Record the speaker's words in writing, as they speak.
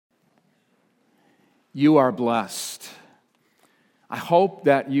You are blessed. I hope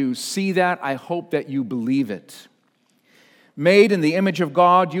that you see that. I hope that you believe it. Made in the image of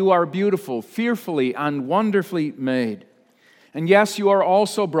God, you are beautiful, fearfully and wonderfully made. And yes, you are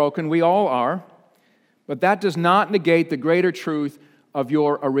also broken. We all are. But that does not negate the greater truth of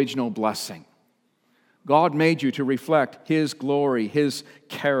your original blessing. God made you to reflect His glory, His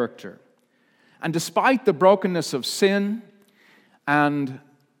character. And despite the brokenness of sin and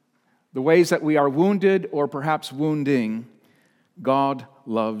the ways that we are wounded or perhaps wounding, God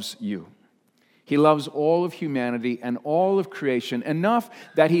loves you. He loves all of humanity and all of creation enough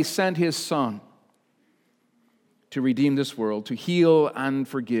that He sent His Son to redeem this world, to heal and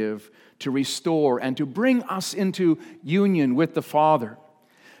forgive, to restore, and to bring us into union with the Father.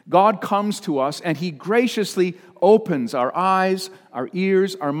 God comes to us and He graciously opens our eyes, our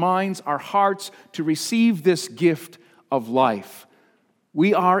ears, our minds, our hearts to receive this gift of life.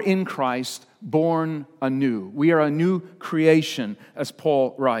 We are in Christ, born anew. We are a new creation, as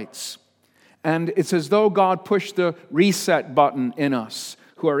Paul writes. And it's as though God pushed the reset button in us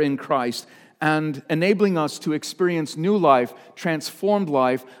who are in Christ and enabling us to experience new life, transformed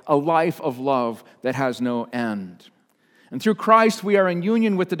life, a life of love that has no end. And through Christ, we are in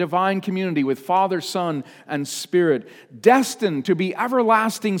union with the divine community, with Father, Son, and Spirit, destined to be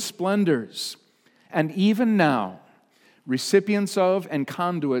everlasting splendors. And even now, recipients of and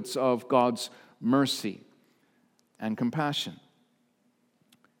conduits of God's mercy and compassion.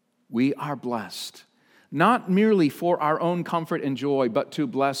 We are blessed, not merely for our own comfort and joy, but to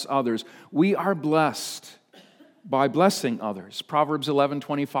bless others. We are blessed by blessing others. Proverbs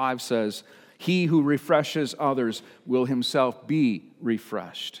 11:25 says, "He who refreshes others will himself be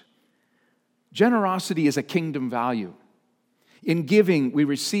refreshed." Generosity is a kingdom value. In giving, we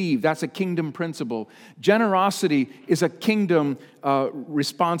receive. That's a kingdom principle. Generosity is a kingdom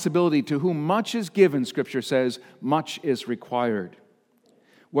responsibility. To whom much is given, Scripture says, much is required.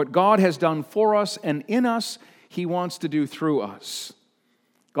 What God has done for us and in us, He wants to do through us.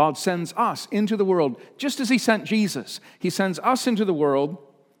 God sends us into the world, just as He sent Jesus. He sends us into the world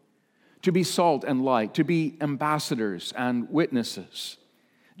to be salt and light, to be ambassadors and witnesses.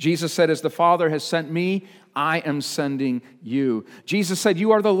 Jesus said, "As the Father has sent me, I am sending you." Jesus said,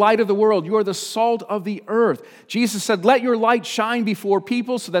 "You are the light of the world. You are the salt of the earth." Jesus said, "Let your light shine before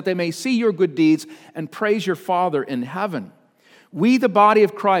people so that they may see your good deeds and praise your Father in heaven." We, the body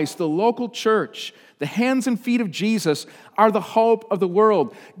of Christ, the local church, the hands and feet of Jesus, are the hope of the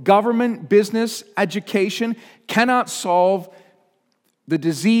world. Government, business, education cannot solve the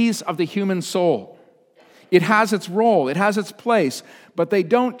disease of the human soul. It has its role, it has its place, but they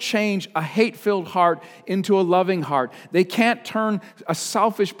don't change a hate-filled heart into a loving heart. They can't turn a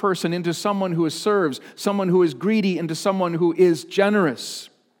selfish person into someone who serves, someone who is greedy into someone who is generous.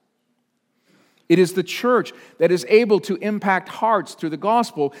 It is the church that is able to impact hearts through the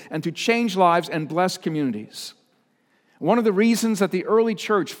gospel and to change lives and bless communities. One of the reasons that the early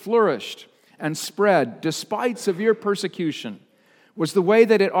church flourished and spread despite severe persecution was the way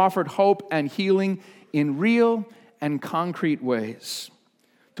that it offered hope and healing in real and concrete ways.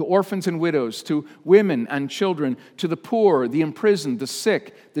 To orphans and widows, to women and children, to the poor, the imprisoned, the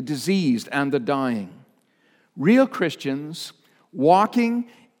sick, the diseased, and the dying. Real Christians walking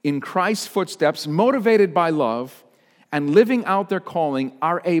in Christ's footsteps, motivated by love, and living out their calling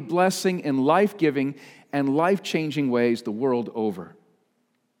are a blessing in life-giving and life-changing ways the world over.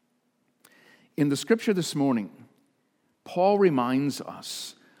 In the Scripture this morning, Paul reminds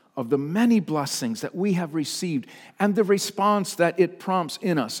us of the many blessings that we have received and the response that it prompts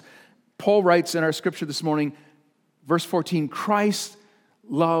in us. Paul writes in our Scripture this morning, verse 14, Christ's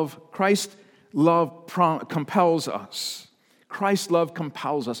love compels us. Christ's love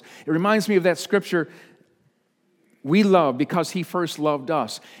compels us. It reminds me of that scripture, we love because He first loved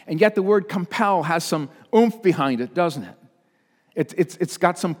us. And yet the word compel has some oomph behind it, doesn't it? It's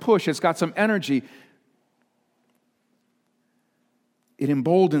got some push, it's got some energy. It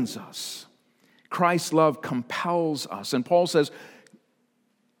emboldens us. Christ's love compels us. And Paul says,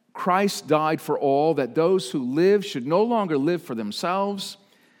 Christ died for all, that those who live should no longer live for themselves,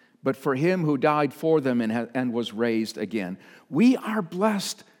 but for Him who died for them and was raised again. We are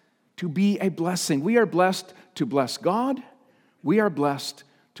blessed to be a blessing. We are blessed to bless God. We are blessed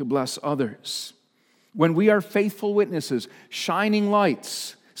to bless others. When we are faithful witnesses, shining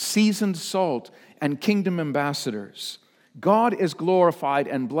lights, seasoned salt, and kingdom ambassadors, God is glorified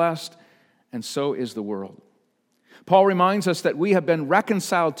and blessed, and so is the world. Paul reminds us that we have been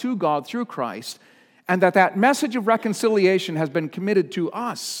reconciled to God through Christ, and that message of reconciliation has been committed to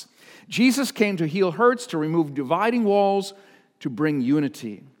us. Jesus came to heal hurts, to remove dividing walls, to bring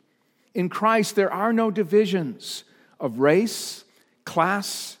unity. In Christ, there are no divisions of race,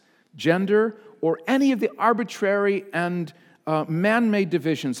 class, gender, or any of the arbitrary and man-made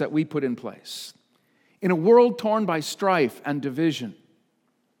divisions that we put in place. In a world torn by strife and division,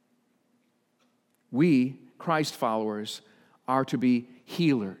 we, Christ followers, are to be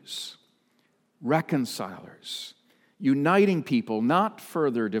healers, reconcilers, uniting people, not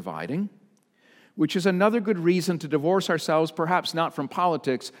further dividing, which is another good reason to divorce ourselves, perhaps not from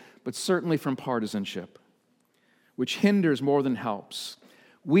politics, but certainly from partisanship, which hinders more than helps.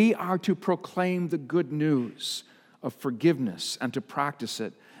 We are to proclaim the good news of forgiveness and to practice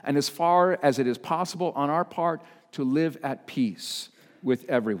it, and as far as it is possible on our part, to live at peace with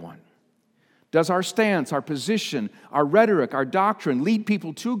everyone. Does our stance, our position, our rhetoric, our doctrine lead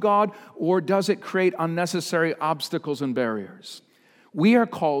people to God, or does it create unnecessary obstacles and barriers? We are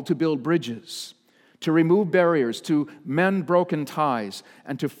called to build bridges, to remove barriers, to mend broken ties,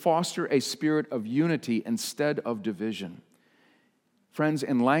 and to foster a spirit of unity instead of division. Friends,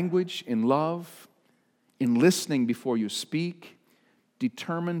 in language, in love, in listening before you speak,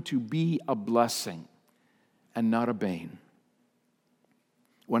 determine to be a blessing and not a bane.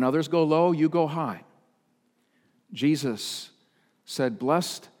 When others go low, you go high. Jesus said,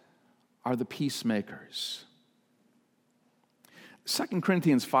 "Blessed are the peacemakers." 2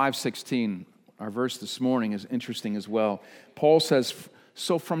 Corinthians 5:16, our verse this morning, is interesting as well. Paul says,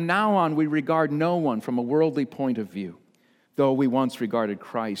 "So from now on we regard no one from a worldly point of view. Though we once regarded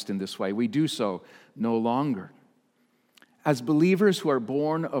Christ in this way, we do so no longer." As believers who are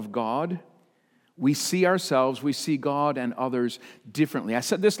born of God, we see ourselves, we see God and others differently. I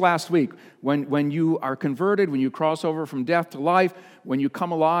said this last week. When you are converted, when you cross over from death to life, when you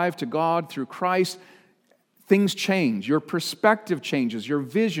come alive to God through Christ, things change. Your perspective changes. Your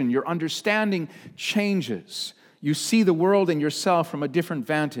vision, your understanding changes. You see the world and yourself from a different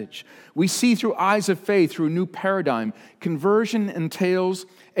vantage. We see through eyes of faith, through a new paradigm. Conversion entails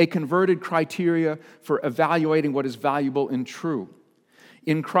a converted criteria for evaluating what is valuable and true.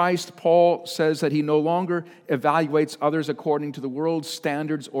 In Christ, Paul says that he no longer evaluates others according to the world's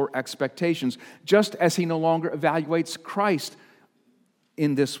standards or expectations, just as he no longer evaluates Christ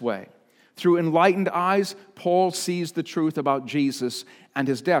in this way. Through enlightened eyes, Paul sees the truth about Jesus and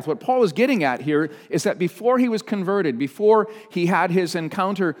his death. What Paul is getting at here is that before he was converted, before he had his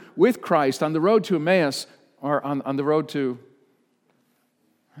encounter with Christ on the road to Emmaus, or on the road to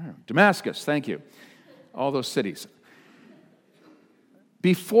Damascus, thank you, all those cities.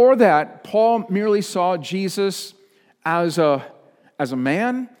 Before that, Paul merely saw Jesus as a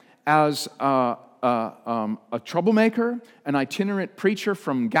man, as a troublemaker, an itinerant preacher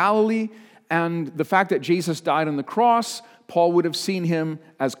from Galilee, and the fact that Jesus died on the cross, Paul would have seen him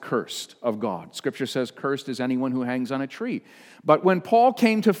as cursed of God. Scripture says, "Cursed is anyone who hangs on a tree." But when Paul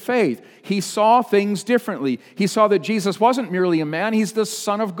came to faith, he saw things differently. He saw that Jesus wasn't merely a man, he's the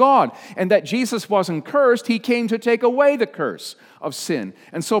Son of God. And that Jesus wasn't cursed, he came to take away the curse of sin.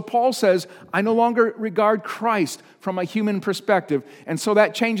 And so Paul says, I no longer regard Christ from a human perspective. And so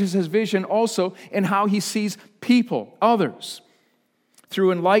that changes his vision also in how he sees people, others,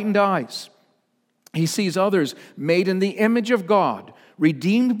 through enlightened eyes. He sees others made in the image of God,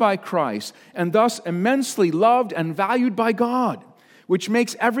 redeemed by Christ, and thus immensely loved and valued by God, which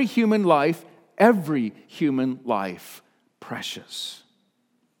makes every human life precious.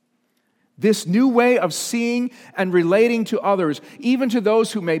 This new way of seeing and relating to others, even to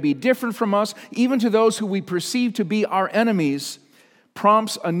those who may be different from us, even to those who we perceive to be our enemies,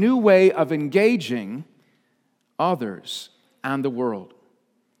 prompts a new way of engaging others and the world.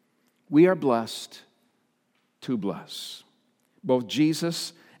 We are blessed to bless. Both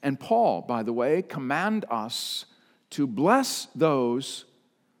Jesus and Paul, by the way, command us to bless and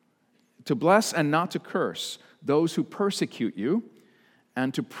not to curse those who persecute you,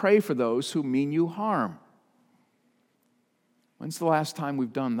 and to pray for those who mean you harm. When's the last time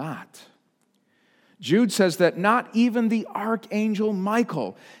we've done that? Jude says that not even the archangel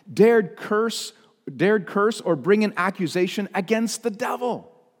Michael dared curse or bring an accusation against the devil.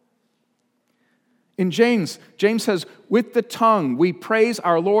 In James says, with the tongue we praise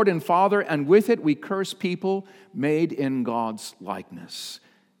our Lord and Father, and with it we curse people made in God's likeness.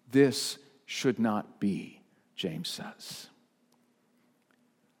 This should not be, James says.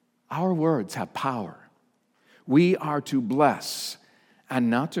 Our words have power. We are to bless and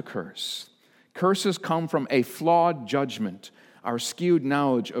not to curse. Curses come from a flawed judgment, our skewed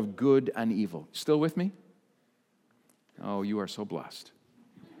knowledge of good and evil. Still with me? Oh, you are so blessed.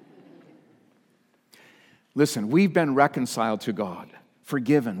 Listen, we've been reconciled to God,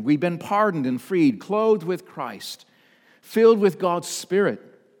 forgiven. We've been pardoned and freed, clothed with Christ, filled with God's Spirit.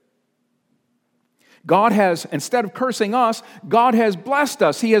 God has, instead of cursing us, God has blessed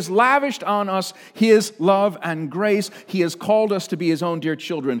us. He has lavished on us His love and grace. He has called us to be His own dear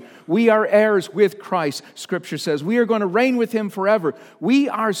children. We are heirs with Christ, Scripture says. We are going to reign with Him forever. We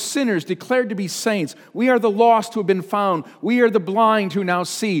are sinners declared to be saints. We are the lost who have been found. We are the blind who now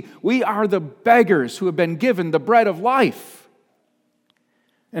see. We are the beggars who have been given the bread of life.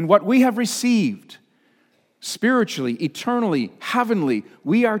 And what we have received, spiritually, eternally, heavenly,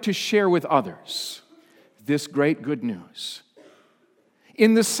 we are to share with others this great good news.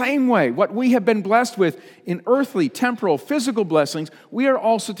 In the same way, what we have been blessed with in earthly, temporal, physical blessings, we are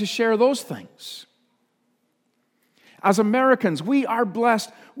also to share those things. As Americans, we are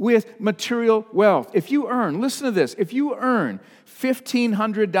blessed with material wealth. If you earn, listen to this, if you earn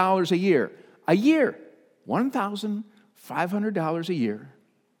 $1,500 a year, $1,500 a year,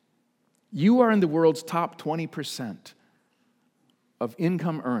 you are in the world's top 20% of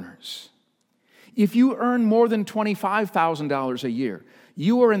income earners. If you earn more than $25,000 a year,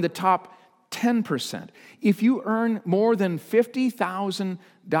 you are in the top 10%. If you earn more than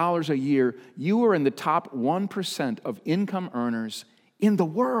 $50,000 a year, you are in the top 1% of income earners in the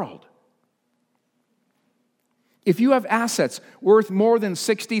world. If you have assets worth more than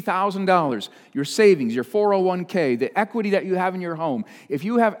 $60,000, your savings, your 401k, the equity that you have in your home, if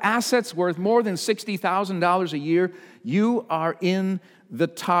you have assets worth more than $60,000 a year, you are in the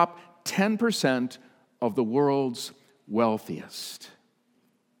top 10% of the world's wealthiest.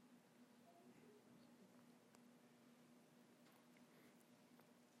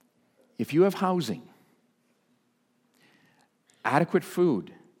 If you have housing, adequate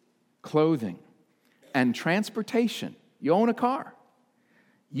food, clothing, and transportation, you own a car,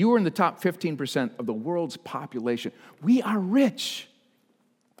 you are in the top 15% of the world's population. We are rich.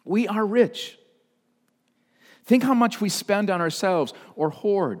 We are rich. Think how much we spend on ourselves or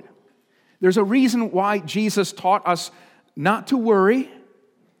hoard. There's a reason why Jesus taught us not to worry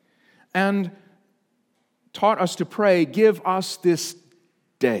and taught us to pray, give us this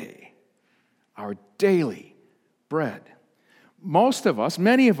day our daily bread. Most of us,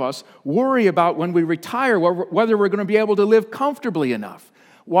 many of us, worry about when we retire whether we're going to be able to live comfortably enough,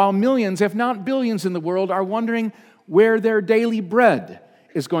 while millions, if not billions in the world, are wondering where their daily bread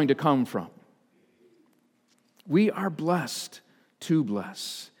is going to come from. We are blessed to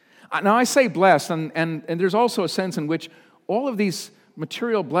bless. Now, I say blessed, and there's also a sense in which all of these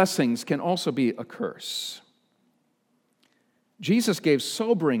material blessings can also be a curse. Jesus gave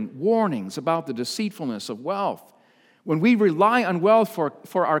sobering warnings about the deceitfulness of wealth. When we rely on wealth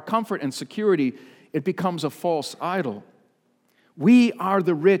for our comfort and security, it becomes a false idol. We are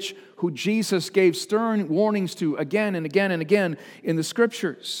the rich who Jesus gave stern warnings to again and again and again in the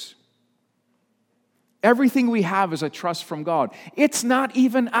Scriptures. Everything we have is a trust from God. It's not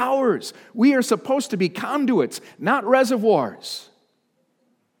even ours. We are supposed to be conduits, not reservoirs.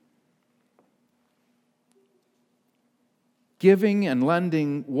 Giving and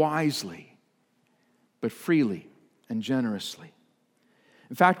lending wisely, but freely and generously.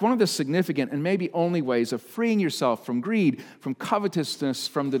 In fact, one of the significant and maybe only ways of freeing yourself from greed, from covetousness,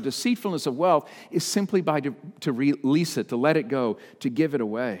 from the deceitfulness of wealth is simply by to release it, to let it go, to give it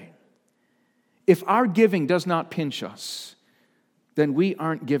away. If our giving does not pinch us, then we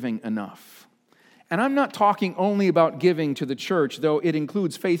aren't giving enough. And I'm not talking only about giving to the church, though it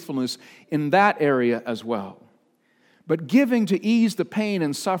includes faithfulness in that area as well. But giving to ease the pain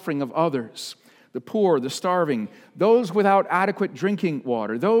and suffering of others, the poor, the starving, those without adequate drinking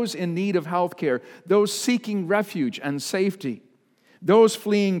water, those in need of health care, those seeking refuge and safety, those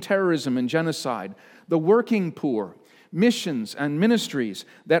fleeing terrorism and genocide, the working poor, missions and ministries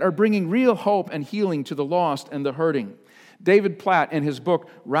that are bringing real hope and healing to the lost and the hurting. David Platt, in his book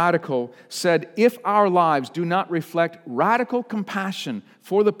Radical, said, if our lives do not reflect radical compassion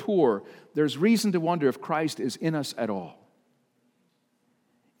for the poor, there's reason to wonder if Christ is in us at all.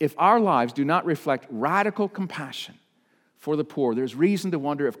 If our lives do not reflect radical compassion for the poor, there's reason to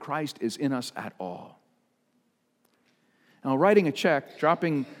wonder if Christ is in us at all. Now, writing a check,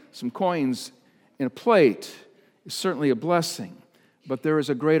 dropping some coins in a plate is certainly a blessing, but there is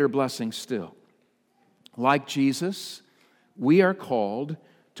a greater blessing still. Like Jesus, we are called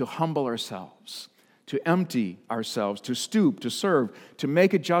to humble ourselves, to empty ourselves, to stoop, to serve, to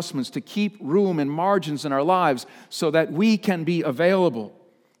make adjustments, to keep room and margins in our lives so that we can be available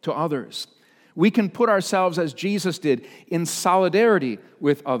to others. We can put ourselves, as Jesus did, in solidarity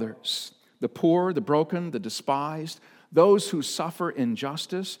with others, the poor, the broken, the despised, those who suffer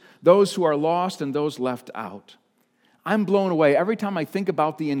injustice, those who are lost, and those left out. I'm blown away every time I think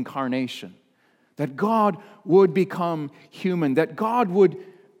about the incarnation, that God would become human, that God would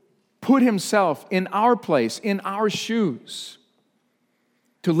put himself in our place, in our shoes,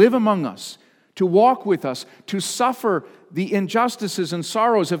 to live among us, to walk with us, to suffer the injustices and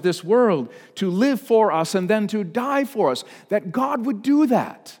sorrows of this world, to live for us and then to die for us, that God would do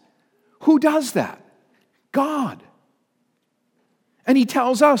that. Who does that? God. And he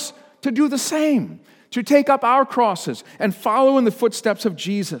tells us to do the same, to take up our crosses and follow in the footsteps of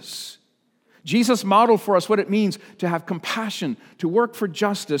Jesus. Jesus modeled for us what it means to have compassion, to work for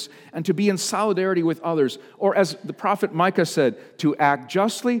justice, and to be in solidarity with others. Or as the prophet Micah said, to act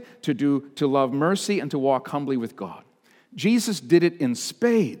justly, to love mercy, and to walk humbly with God. Jesus did it in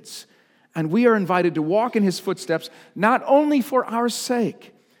spades, and we are invited to walk in his footsteps, not only for our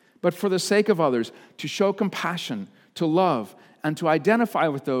sake, but for the sake of others, to show compassion, to love, and to identify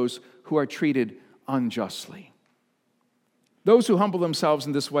with those who are treated unjustly. Those who humble themselves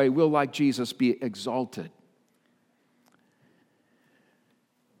in this way will, like Jesus, be exalted.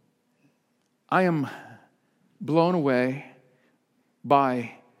 I am blown away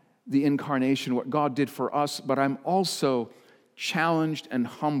by the incarnation, what God did for us, but I'm also challenged and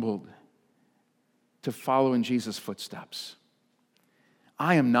humbled to follow in Jesus' footsteps.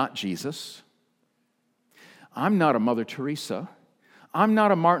 I am not Jesus. I'm not a Mother Teresa. I'm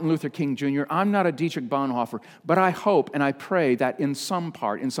not a Martin Luther King Jr. I'm not a Dietrich Bonhoeffer, but I hope and I pray that in some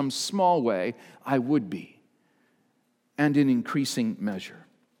part, in some small way, I would be, and in increasing measure,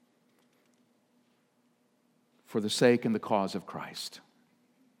 for the sake and the cause of Christ.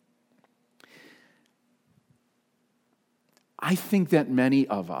 I think that many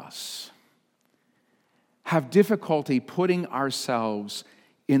of us have difficulty putting ourselves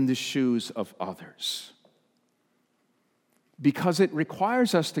in the shoes of others, because it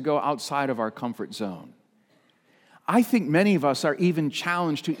requires us to go outside of our comfort zone. I think many of us are even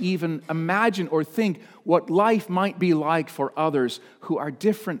challenged to even imagine or think what life might be like for others who are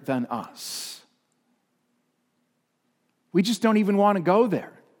different than us. We just don't even want to go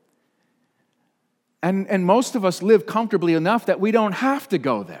there. And most of us live comfortably enough that we don't have to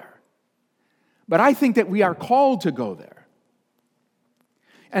go there. But I think that we are called to go there.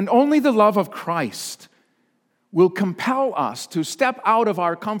 And only the love of Christ will compel us to step out of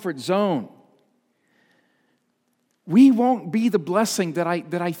our comfort zone. We won't be the blessing that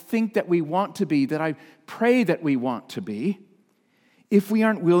I think that we want to be, that I pray that we want to be, if we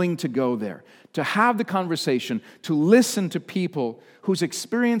aren't willing to go there, to have the conversation, to listen to people whose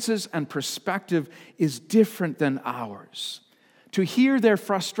experiences and perspective is different than ours, to hear their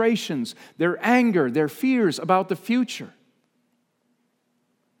frustrations, their anger, their fears about the future.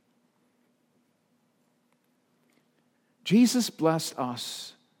 Jesus blessed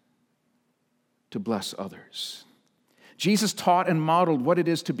us to bless others. Jesus taught and modeled what it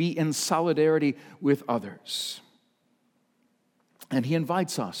is to be in solidarity with others. And he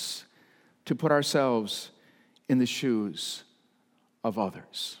invites us to put ourselves in the shoes of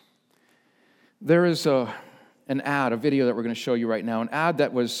others. There is an ad, a video that we're going to show you right now, an ad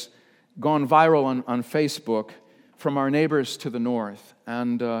that was gone viral on Facebook from our neighbors to the north.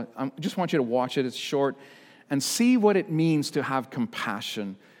 And I just want you to watch it. It's short. And see what it means to have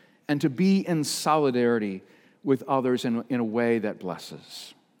compassion and to be in solidarity with others in a way that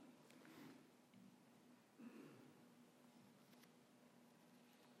blesses.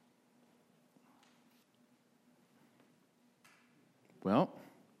 Well,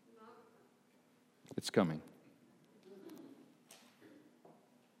 it's coming.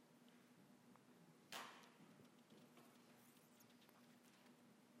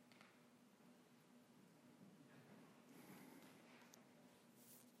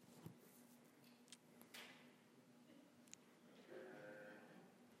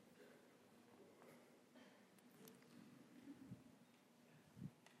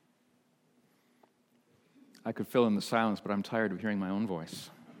 I could fill in the silence, but I'm tired of hearing my own voice.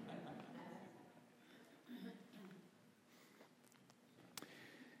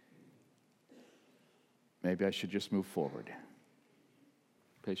 Maybe I should just move forward.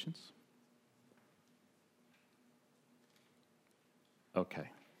 Patience? Okay.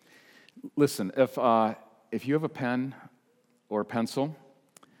 Listen, if you have a pen or a pencil,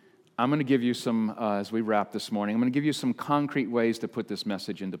 I'm going to give you some, as we wrap this morning, I'm going to give you some concrete ways to put this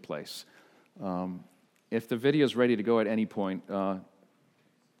message into place. If the video is ready to go at any point,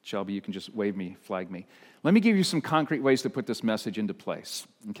 Shelby, you can just wave me, flag me. Let me give you some concrete ways to put this message into place,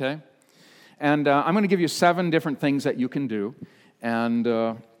 okay? And I'm going to give you 7 different things that you can do, and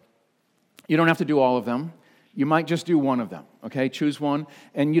you don't have to do all of them. You might just do one of them, okay? Choose one,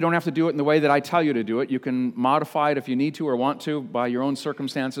 and you don't have to do it in the way that I tell you to do it. You can modify it if you need to or want to by your own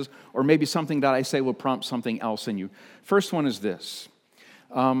circumstances, or maybe something that I say will prompt something else in you. First one is this.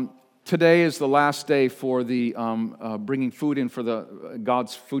 Today is the last day for the bringing food in for the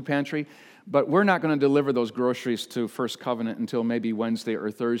God's food pantry, but we're not going to deliver those groceries to First Covenant until maybe Wednesday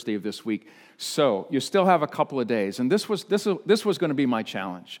or Thursday of this week. So you still have a couple of days, and this was going to be my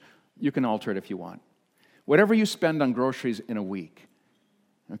challenge. You can alter it if you want. Whatever you spend on groceries in a week,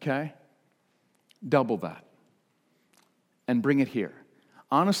 okay, double that and bring it here.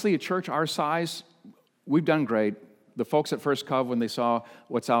 Honestly, a church our size, we've done great. The folks at First Cov, when they saw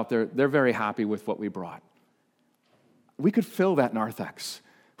what's out there, they're very happy with what we brought. We could fill that narthex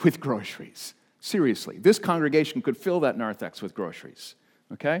with groceries. Seriously, this congregation could fill that narthex with groceries,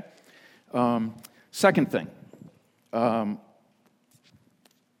 okay? Second thing,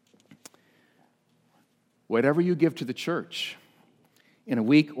 whatever you give to the church in a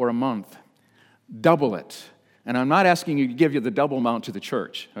week or a month, double it. And I'm not asking you to give you the double amount to the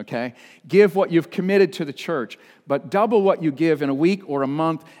church, okay? Give what you've committed to the church, but double what you give in a week or a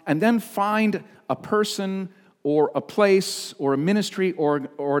month, and then find a person or a place or a ministry or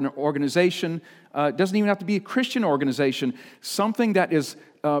an organization. It doesn't even have to be a Christian organization, something that is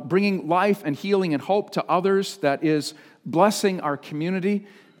bringing life and healing and hope to others, that is blessing our community,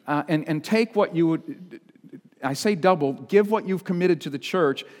 and take what you would, I say double, give what you've committed to the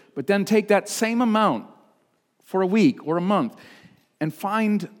church, but then take that same amount for a week or a month, and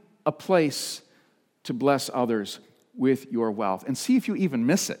find a place to bless others with your wealth. And see if you even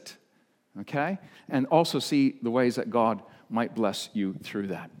miss it, okay? And also see the ways that God might bless you through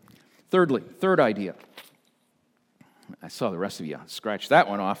that. Thirdly, third idea. I saw the rest of you scratch that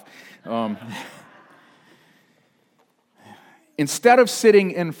one off. Instead of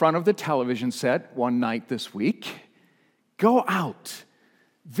sitting in front of the television set one night this week, go out.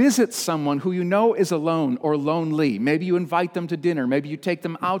 Visit someone who you know is alone or lonely. Maybe you invite them to dinner. Maybe you take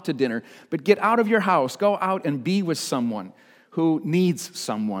them out to dinner. But get out of your house. Go out and be with someone who needs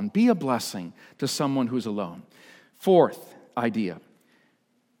someone. Be a blessing to someone who's alone. Fourth idea.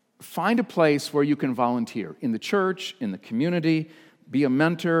 Find a place where you can volunteer. In the church, in the community. Be a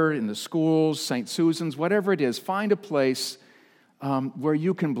mentor in the schools, St. Susan's, whatever it is. Find a place where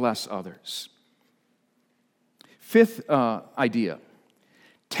you can bless others. Fifth idea.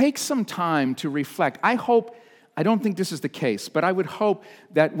 Take some time to reflect. I don't think this is the case, but I would hope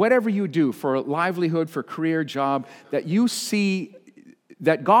that whatever you do for a livelihood, for career, job, that you see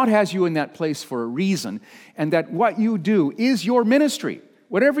that God has you in that place for a reason, and that what you do is your ministry.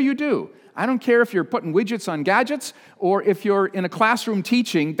 Whatever you do. I don't care if you're putting widgets on gadgets or if you're in a classroom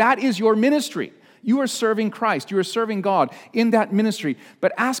teaching, that is your ministry. You are serving Christ. You are serving God in that ministry.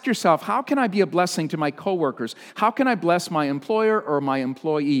 But ask yourself, how can I be a blessing to my coworkers? How can I bless my employer or my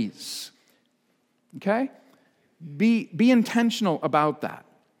employees? Okay? Be intentional about that.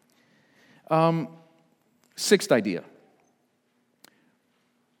 Sixth idea.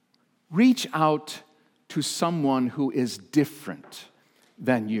 Reach out to someone who is different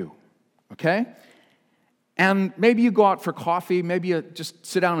than you. Okay? And maybe you go out for coffee. Maybe you just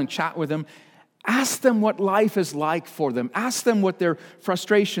sit down and chat with them. Ask them what life is like for them. Ask them what their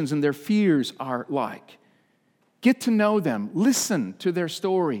frustrations and their fears are like. Get to know them. Listen to their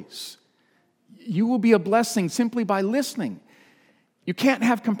stories. You will be a blessing simply by listening. You can't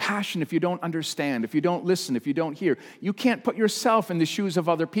have compassion if you don't understand, if you don't listen, if you don't hear. You can't put yourself in the shoes of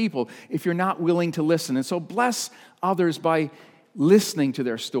other people if you're not willing to listen. And so bless others by listening to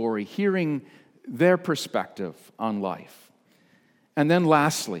their story, hearing their perspective on life. And then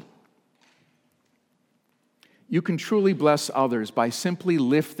lastly, you can truly bless others by simply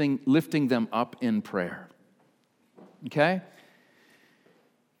lifting them up in prayer. Okay?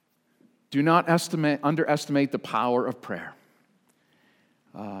 Do not underestimate the power of prayer.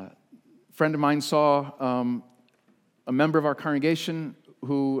 A friend of mine saw a member of our congregation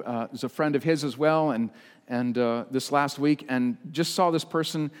who is a friend of his as well, and this last week, and just saw this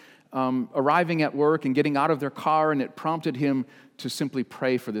person arriving at work and getting out of their car, and it prompted him to simply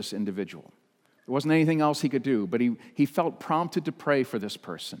pray for this individual. There wasn't anything else he could do, but he felt prompted to pray for this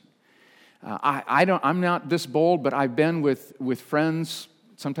person. I'm not this bold, but I've been with friends,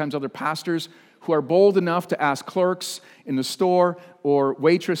 sometimes other pastors, who are bold enough to ask clerks in the store or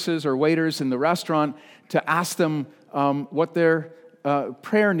waitresses or waiters in the restaurant to ask them what their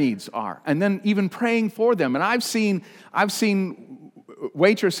prayer needs are, and then even praying for them. And I've seen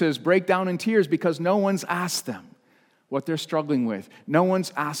waitresses break down in tears because no one's asked them what they're struggling with. No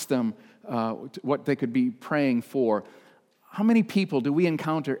one's asked them what they could be praying for. How many people do we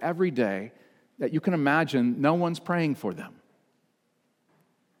encounter every day that you can imagine no one's praying for them?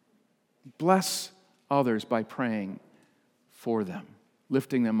 Bless others by praying for them,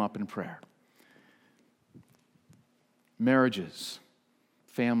 lifting them up in prayer. Marriages,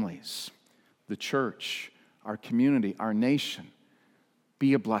 families, the church, our community, our nation,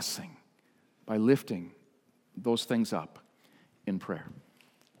 be a blessing by lifting those things up in prayer.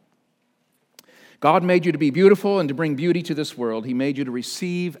 God made you to be beautiful and to bring beauty to this world. He made you to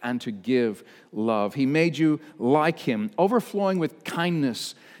receive and to give love. He made you like Him, overflowing with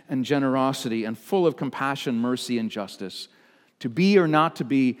kindness and generosity and full of compassion, mercy, and justice. To be or not to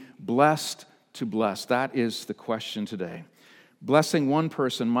be, blessed to bless. That is the question today. Blessing one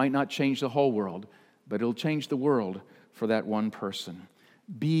person might not change the whole world, but it'll change the world for that one person.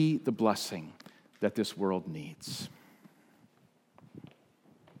 Be the blessing that this world needs.